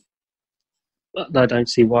 But I don't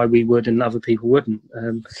see why we would and other people wouldn't.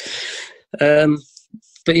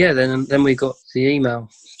 But yeah, then we got the email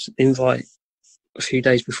invite a few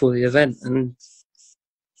days before the event, and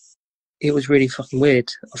it was really fucking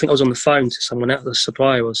weird. I think I was on the phone to someone else, the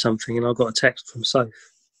supplier or something, and I got a text from Soph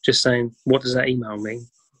just saying, "What does that email mean?"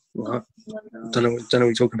 Like, don't know what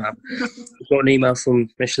you're talking about. I got an email from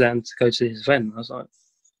Michelin to go to this event. I was like,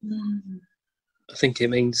 I think it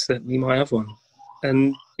means that we might have one.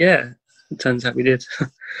 And yeah, it turns out we did.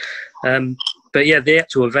 But yeah, the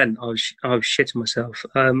actual event, I was shitting myself.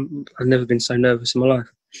 I've never been so nervous in my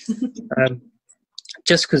life.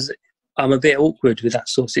 Just because I'm a bit awkward with that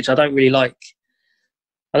sausage. I don't really like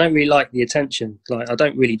the attention. Like, I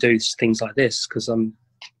don't really do things like this because I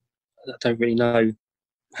don't really know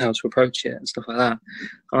how to approach it and stuff like that.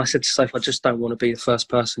 And I said to Soph, I just don't want to be the first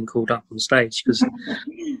person called up on stage, because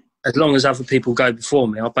as long as other people go before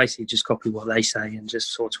me, I'll basically just copy what they say and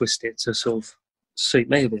just sort of twist it to sort of suit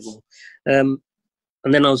me a bit more. And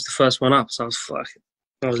then I was the first one up, so I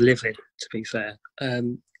was livid, to be fair. I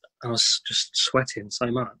was just sweating so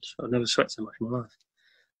much. I've never sweat so much in my life.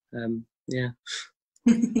 Yeah.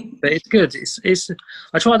 But it's good.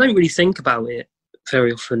 I don't really think about it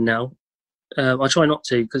very often now. I try not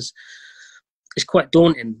to, because it's quite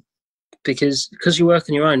daunting, because you work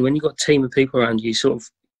on your own. When you've got a team of people around you, sort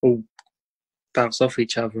of all bounce off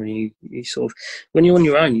each other, and you sort of, when you're on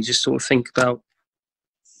your own, you just sort of think about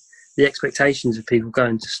the expectations of people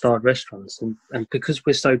going to starred restaurants, and because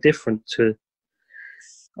we're so different to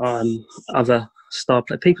other star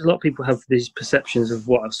people, a lot of people have these perceptions of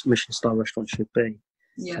what a Michelin star restaurant should be.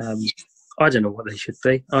 Yeah. I don't know what they should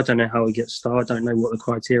be. I don't know how we get a star. I don't know what the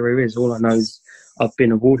criteria is. All I know is I've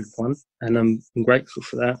been awarded one, and I'm grateful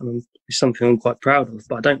for that, and it's something I'm quite proud of.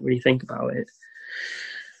 But I don't really think about it.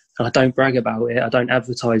 I don't brag about it. I don't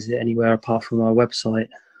advertise it anywhere apart from our website,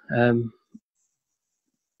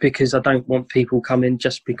 because I don't want people coming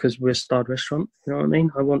just because we're a starred restaurant. You know what I mean?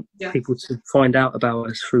 I want people to find out about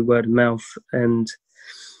us through word of mouth and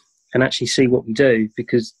actually see what we do,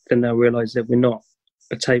 because then they'll realise that we're not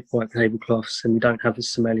white tablecloths, and we don't have a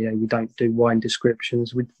sommelier. We don't do wine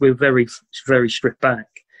descriptions. We're very, very stripped back.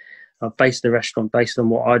 I've based the restaurant based on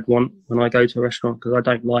what I'd want when I go to a restaurant, because I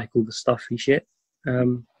don't like all the stuffy shit.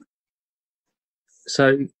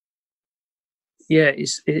 So yeah,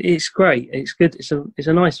 it's great. It's good. It's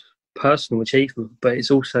a nice personal achievement, but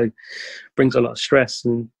it's also brings a lot of stress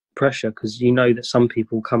and pressure, because you know that some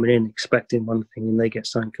people coming in expecting one thing and they get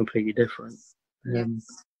something completely different.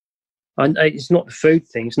 It's not the food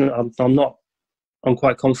thing. It's not, I'm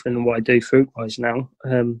quite confident in what I do food wise now.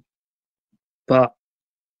 But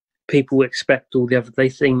people expect all the other. They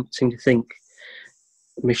seem to think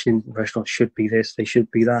Michelin restaurants should be this, they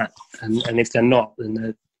should be that, and if they're not,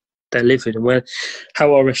 then they're livid. And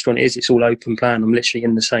how our restaurant is, it's all open plan. I'm literally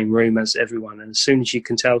in the same room as everyone, and as soon as you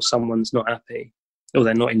can tell someone's not happy or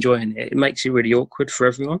they're not enjoying it, it makes it really awkward for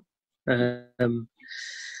everyone.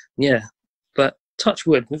 Yeah, but touch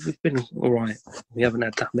wood, we've been all right. We haven't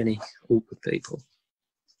had that many awkward people.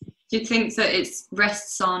 Do you think that it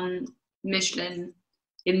rests on Michelin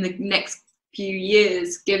in the next few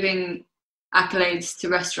years giving accolades to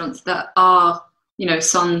restaurants that are, you know,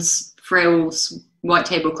 Sons, frills, white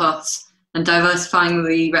tablecloths, and diversifying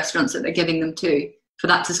the restaurants that they're giving them to, for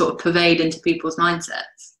that to sort of pervade into people's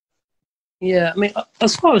mindsets? Yeah, I mean,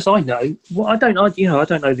 as far as I know, I don't know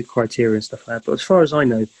the criteria and stuff like that, but as far as I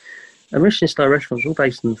know, a Michelin-star restaurant's all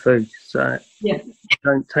based on the food, so yeah, you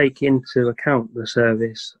don't take into account the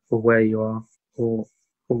service or where you are or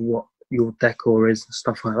what your decor is and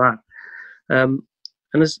stuff like that. And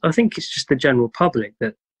I think it's just the general public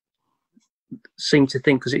that seem to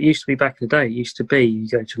think, because it used to be back in the day, it used to be you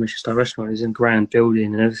go to a Michelin-star restaurant, it's in a grand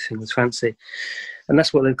building and everything was fancy, and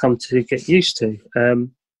that's what they've come to get used to.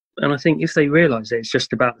 And I think if they realise that it's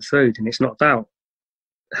just about the food and it's not about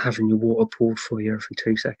having your water poured for you every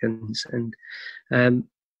 2 seconds, and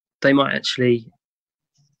they might actually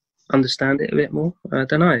understand it a bit more. I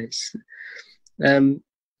don't know. It's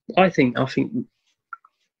I think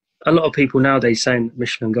a lot of people nowadays saying that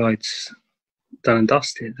Michelin Guide's done and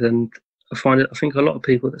dusted, and I think a lot of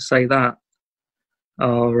people that say that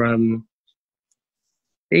are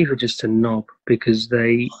either just a knob because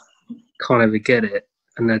they can't ever get it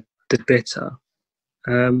and they're bitter,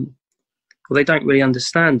 or they don't really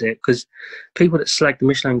understand it, because people that slag the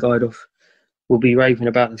Michelin Guide off will be raving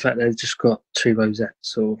about the fact that they've just got 2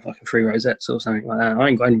 rosettes or fucking 3 rosettes or something like that. I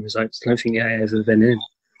ain't got any rosettes. I don't think the AA has ever been in.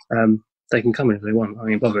 They can come in if they want. I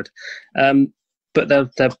ain't bothered. But they'll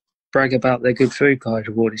brag about their Good Food Guide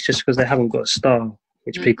award. It's just because they haven't got a star,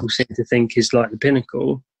 which people seem to think is like the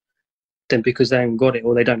pinnacle. Then because they haven't got it,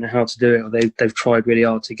 or they don't know how to do it, or they've tried really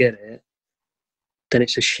hard to get it, then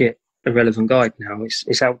it's a shit, irrelevant guide now.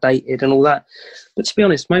 It's outdated and all that. But to be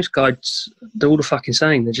honest, most guides, they're all the fucking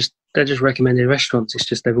same. They're just recommending restaurants. It's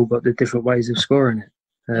just they've all got the different ways of scoring it.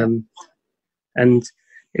 And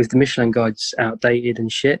if the Michelin Guide's outdated and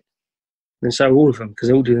shit, then so are all of them, because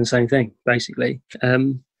they all do the same thing, basically.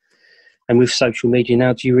 And with social media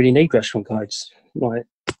now, do you really need restaurant guides? Like,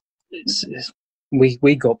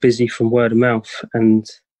 we got busy from word of mouth and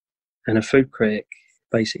a food critic,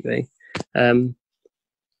 basically.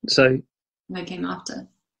 So they came after.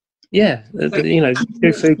 Yeah,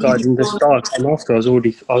 Good Food Guide and the star came after. I was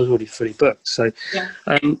already fully booked. So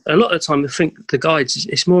a lot of the time, I think the guides,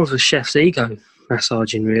 it's more of a chef's ego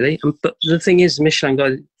massaging, really. But the thing is, Michelin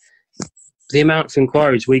Guide, the amount of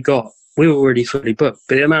inquiries we got, we were already fully booked,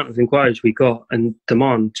 but the amount of inquiries we got and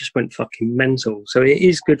demand just went fucking mental. So it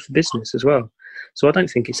is good for business as well. So I don't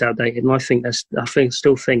think it's outdated, and I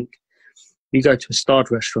still think you go to a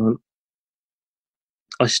starred restaurant,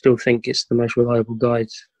 I still think it's the most reliable guide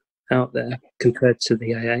out there compared to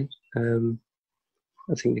the AA.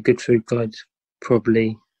 I think the Good Food Guide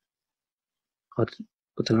probably, I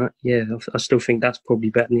don't know. Yeah, I still think that's probably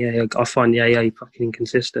better than the AA. I find the AA fucking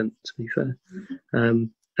inconsistent, to be fair.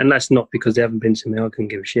 And that's not because they haven't been to me. I couldn't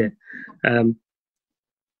give a shit.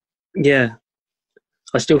 Yeah,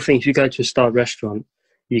 I still think if you go to a starred restaurant,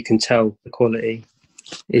 you can tell the quality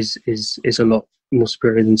is a lot more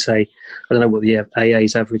superior than, say, I don't know what the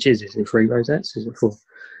AA's average is. Is it 3 rosettes? Is it 4?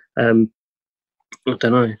 I don't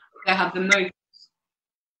know. They have the most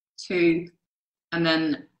 2, and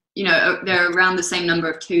then they're around the same number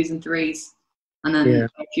of 2s and 3s, and then a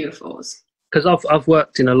few 4s. Because I've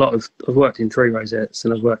worked in 3 rosettes,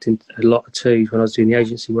 and I've worked in a lot of 2s when I was doing the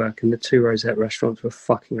agency work, and the 2 rosette restaurants were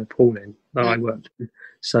fucking appalling that I worked in.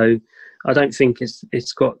 So I don't think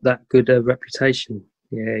it's got that good a reputation.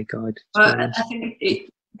 Yeah, guide. I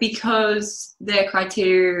think because their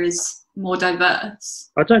criteria is more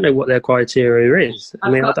diverse. I don't know what their criteria is.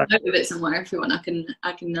 I don't know of it somewhere. If you want, I can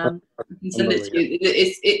send it to you.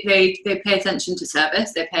 They pay attention to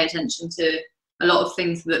service. They pay attention to a lot of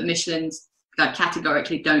things that Michelin's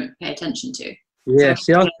categorically don't pay attention to. Yeah,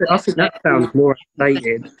 I think that sounds more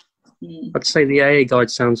outdated. I'd say the AA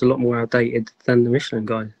guide sounds a lot more outdated than the Michelin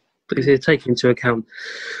guide. But if you take into account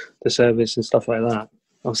the service and stuff like that,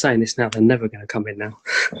 I'm saying this now, they're never going to come in now.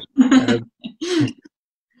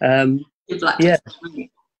 Yeah,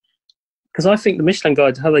 because I think the Michelin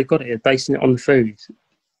guide, how they got it, is basing it on the food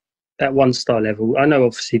at 1-star level. I know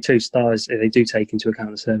obviously 2 stars, they do take into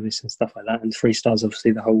account the service and stuff like that, and 3 stars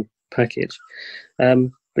obviously the whole package.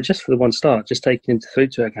 But just for the 1 star, just taking into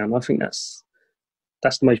food to account, I think that's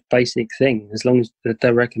the most basic thing. As long as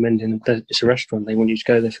they're recommending that it's a restaurant, they want you to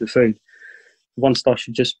go there for the food. 1 star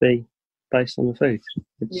should just be based on the food.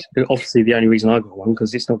 It's obviously the only reason I got 1,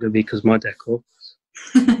 because it's not going to be because of my decor.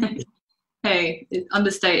 Hey,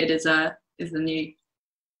 understated is the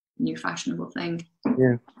new fashionable thing.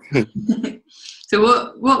 Yeah. So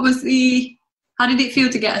what was how did it feel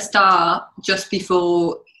to get a star just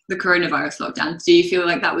before the coronavirus lockdown? Do you feel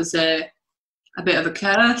like that was a bit of a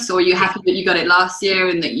curse, or are you happy that you got it last year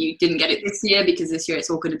and that you didn't get it this year, because this year it's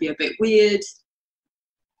all going to be a bit weird?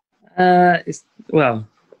 It's, well,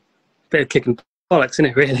 a bit of kicking bollocks, isn't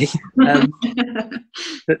it, really?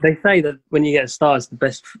 They say that when you get a star, it's the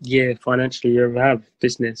best year financially you ever have,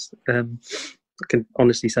 business. I can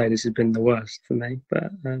honestly say this has been the worst for me,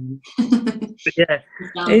 but yeah,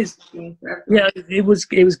 it was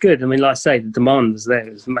good. I mean, like I say, the demand was there.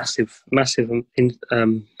 It was massive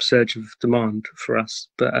surge of demand for us.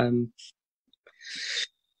 But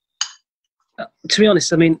to be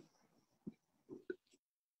honest, I mean,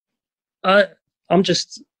 I'm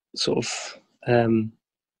just sort of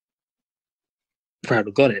proud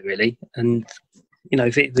I got it, really. And you know,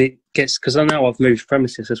 if it gets, because I know I've moved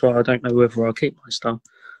premises as well, I don't know whether I'll keep my star,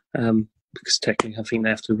 because technically I think they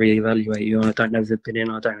have to reevaluate you. I don't know if they've been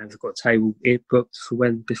in, I don't know if they've got a table booked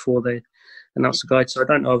for before they announce the guide, so I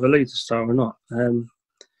don't know if I lose a star or not.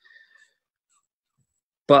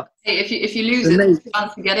 But if you lose it, there's a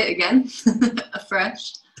chance to get it again,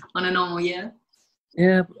 afresh on a normal year.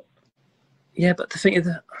 Yeah, but the thing is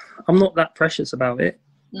that I'm not that precious about it.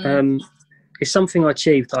 It's something I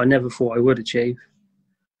achieved that I never thought I would achieve.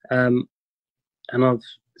 And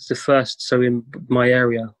it's the first, so in my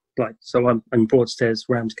area, like, so I'm in Broadstairs,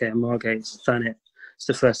 Ramsgate and Margate, it's Thanet. It's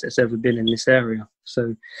the first that's ever been in this area.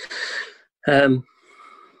 So, no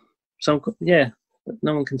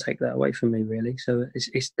one can take that away from me, really. So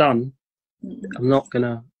it's done. I'm not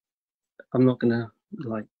gonna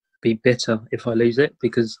like be bitter if I lose it,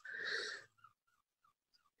 because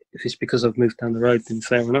if it's because I've moved down the road, then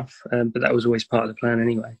fair enough. But that was always part of the plan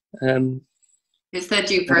anyway. It's their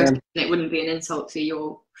due process. It wouldn't be an insult to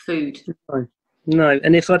your food. No,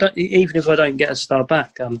 and even if I don't get a star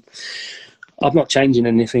back, I'm not changing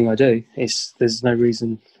anything I do. There's no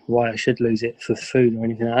reason why I should lose it for food or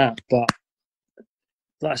anything like that. But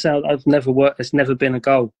like I said, I've never worked. It's never been a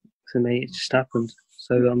goal for me. It just happened.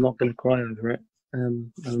 So I'm not going to cry over it.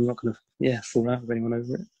 I'm not going to fall out with anyone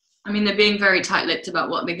over it. I mean, they're being very tight-lipped about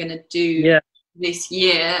what they're going to do this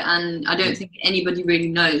year, and I don't think anybody really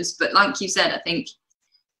knows. But like you said, I think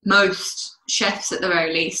most chefs, at the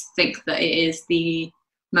very least, think that it is the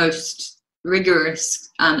most rigorous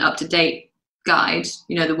and up-to-date guide,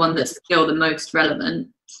 you know, the one that's still the most relevant.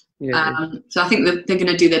 So I think that they're going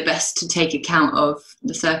to do their best to take account of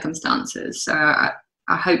the circumstances. So I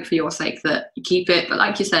hope for your sake that you keep it. But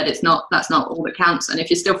like you said, that's not all that counts. And if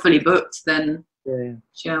you're still fully booked, then you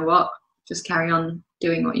know what? Just carry on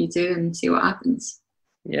doing what you do and see what happens.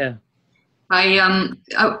 Yeah. I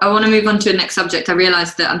want to move on to the next subject. I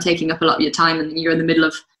realise that I'm taking up a lot of your time, and you're in the middle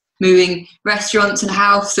of moving restaurants and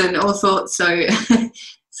house and all sorts. So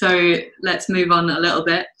so let's move on a little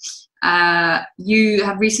bit. You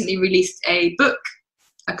have recently released a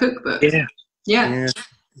cookbook. Yeah.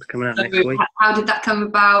 It's coming out next week. How did that come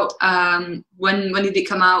about? When did it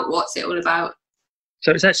come out? What's it all about?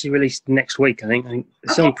 So it's actually released next week, I think.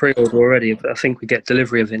 It's on pre-order already, but I think we get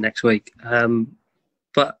delivery of it next week.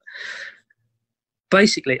 But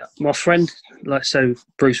basically, my friend,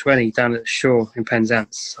 Bruce Rennie down at Shaw in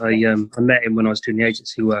Penzance, I met him when I was doing the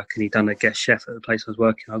agency work, and he'd done a guest chef at the place I was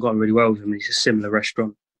working. I got on really well with him. He's a similar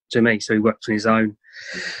restaurant to me, so he worked on his own.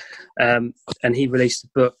 And he released a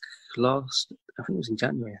book I think it was in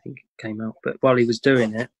January, I think it came out. But while he was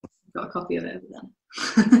doing it, got a copy of it over there.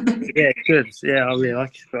 Yeah, good. Yeah, I really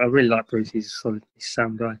like it. I really like Bruce. He's a solid,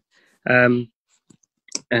 sound guy.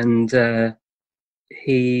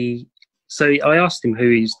 So I asked him who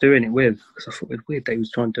he's doing it with, because I thought it was weird that he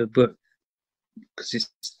was trying to do a book, because it's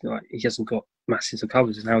like he hasn't got masses of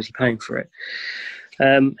covers, and how is he paying for it?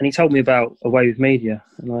 And he told me about Away with Media,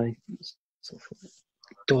 and I sort of thought,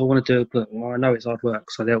 do I want to do a book? Well, I know it's hard work,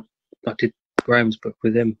 so I did Graham's book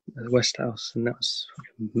with him at the West House, and that was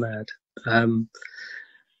mad.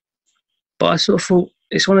 But I sort of thought,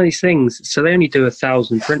 it's one of these things, so they only do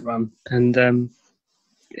 1,000 print run, and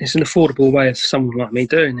it's an affordable way of someone like me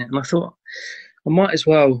doing it, and I thought I might as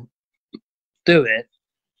well do it,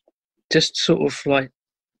 just to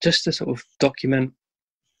sort of document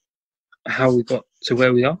how we got to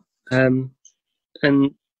where we are. And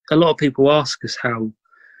a lot of people ask us how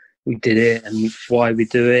we did it and why we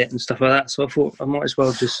do it and stuff like that, so I thought I might as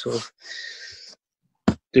well just sort of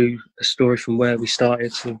do a story from where we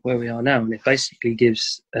started to where we are now. And it basically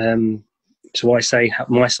gives so I say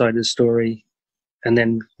my side of the story, and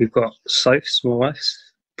then we've got Soph's, my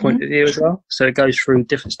wife's point of view as well, so it goes through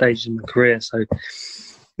different stages in my career. So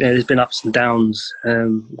yeah, there's been ups and downs,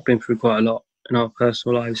 been through quite a lot, in our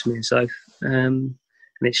personal lives, me and Soph, and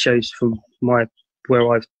it shows from where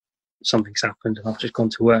something's happened and I've just gone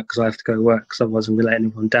to work because I have to go to work because otherwise I'm going to let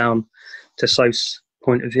anyone down, to Soph's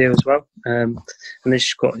point of view as well. And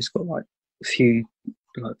it's got like a few,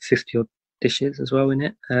 like 50 odd dishes as well in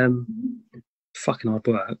it. Fucking hard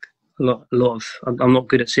work. A lot of. I'm not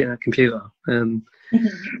good at sitting at a computer. So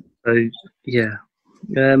yeah.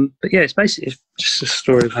 But yeah, it's just a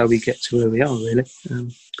story of how we get to where we are, really.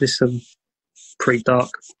 There's some pretty dark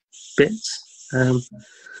bits.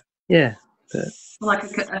 Yeah. But, like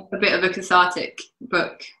a bit of a cathartic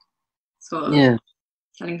book, sort of. Yeah.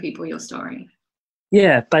 Telling people your story.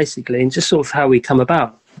 Yeah, basically, and just sort of how we come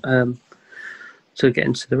about to get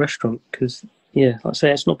into the restaurant. Because yeah, like I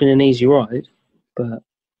say, it's not been an easy ride, but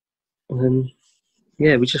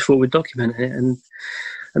yeah, we just thought we'd document it, and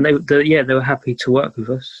they were happy to work with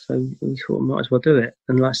us, so we thought we might as well do it.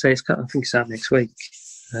 And like I say, I think it's out next week.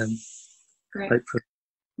 Great. Hopefully.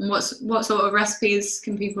 And what sort of recipes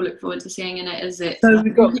can people look forward to seeing in it?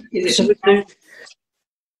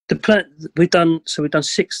 We've done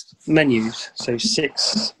 6 menus, so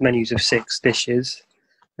 6 menus of 6 dishes,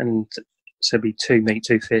 and so it'll be 2 meat,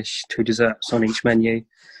 2 fish, 2 desserts on each menu,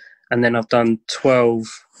 and then I've done 12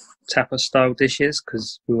 tapas style dishes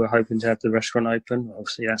because we were hoping to have the restaurant open.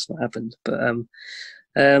 Obviously, that's not happened, but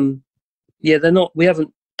yeah, they're not. We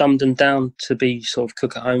haven't dumbed them down to be sort of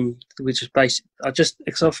cook at home, which is basic.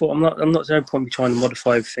 Because I thought there's no point in trying to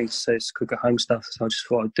modify everything to say it's cook at home stuff. So I just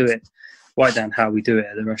thought I'd do it, write down how we do it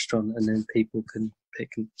at the restaurant, and then people can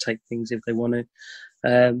pick and take things if they want to.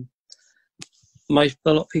 A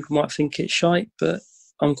lot of people might think it's shite, but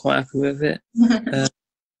I'm quite happy with it.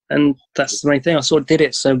 And that's the main thing. I sort of did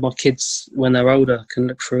it so my kids, when they're older, can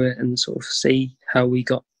look through it and sort of see how we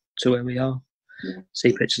got to where we are. Yeah.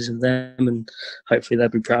 See pictures of them, and hopefully they'll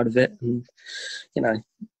be proud of it. And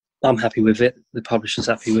I'm happy with it. The publisher's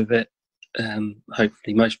happy with it.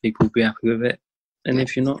 Hopefully, most people will be happy with it. And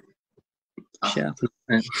if you're not, shit happens.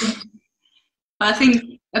 I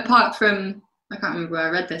think apart from, I can't remember where I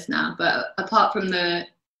read this now, but apart from the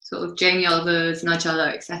sort of Jamie Olivers,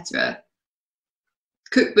 Nigella, etc.,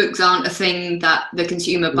 cookbooks aren't a thing that the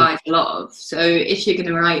consumer buys a lot of. So if you're going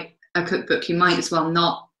to write a cookbook, you might as well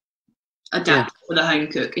not adapt for the home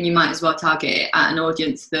cook, and you might as well target it at an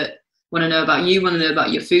audience that want to know about you, want to know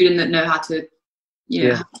about your food, and that know how to,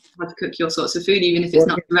 how to cook your sorts of food, even if it's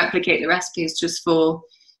not to replicate the recipes, just for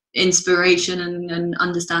inspiration and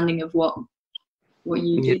understanding of what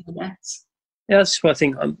you do best. Yeah, that's what I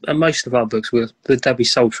think. And most of our books they'll be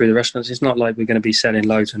sold through the restaurants. It's not like we're going to be selling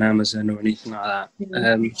loads on Amazon or anything like that.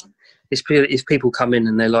 If people come in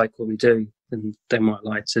and they like what we do, then they might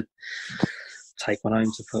like to take one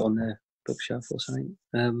home to put on their bookshelf or something.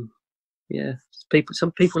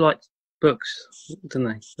 Some people like books, don't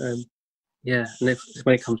they? And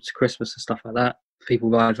when it comes to Christmas and stuff like that, people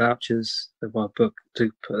buy vouchers. They buy a book to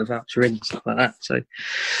put a voucher in and stuff like that. So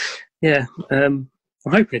yeah.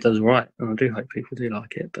 I'm hoping it does all right, and I do hope people do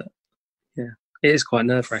like it. But yeah, it is quite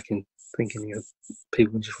nerve-wracking thinking of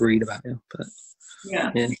people just read about you. But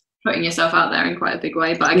yeah, putting yourself out there in quite a big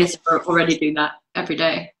way. But I guess you already do that every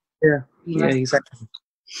day. Yeah, exactly.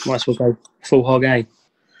 Might as well go full hog, eh?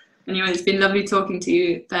 Anyway, it's been lovely talking to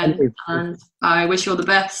you, Ben, and I wish you all the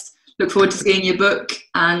best. Look forward to seeing your book,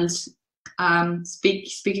 and speak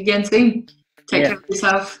again soon. Take care of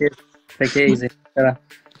yourself. Yeah. Take it easy.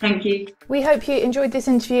 Thank you. We hope you enjoyed this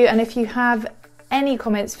interview, and if you have any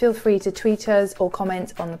comments, feel free to tweet us or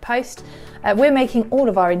comment on the post. We're making all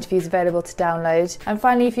of our interviews available to download. And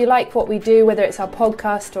finally, if you like what we do, whether it's our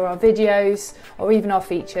podcast or our videos or even our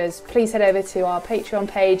features, please head over to our Patreon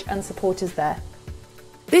page and support us there.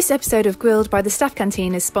 This episode of Grilled by the Staff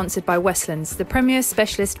Canteen is sponsored by Westlands, the premier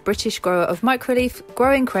specialist British grower of microleaf,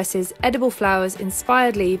 growing cresses, edible flowers,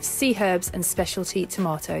 inspired leaves, sea herbs and specialty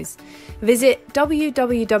tomatoes. Visit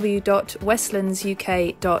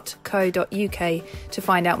www.westlandsuk.co.uk to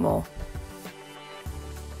find out more.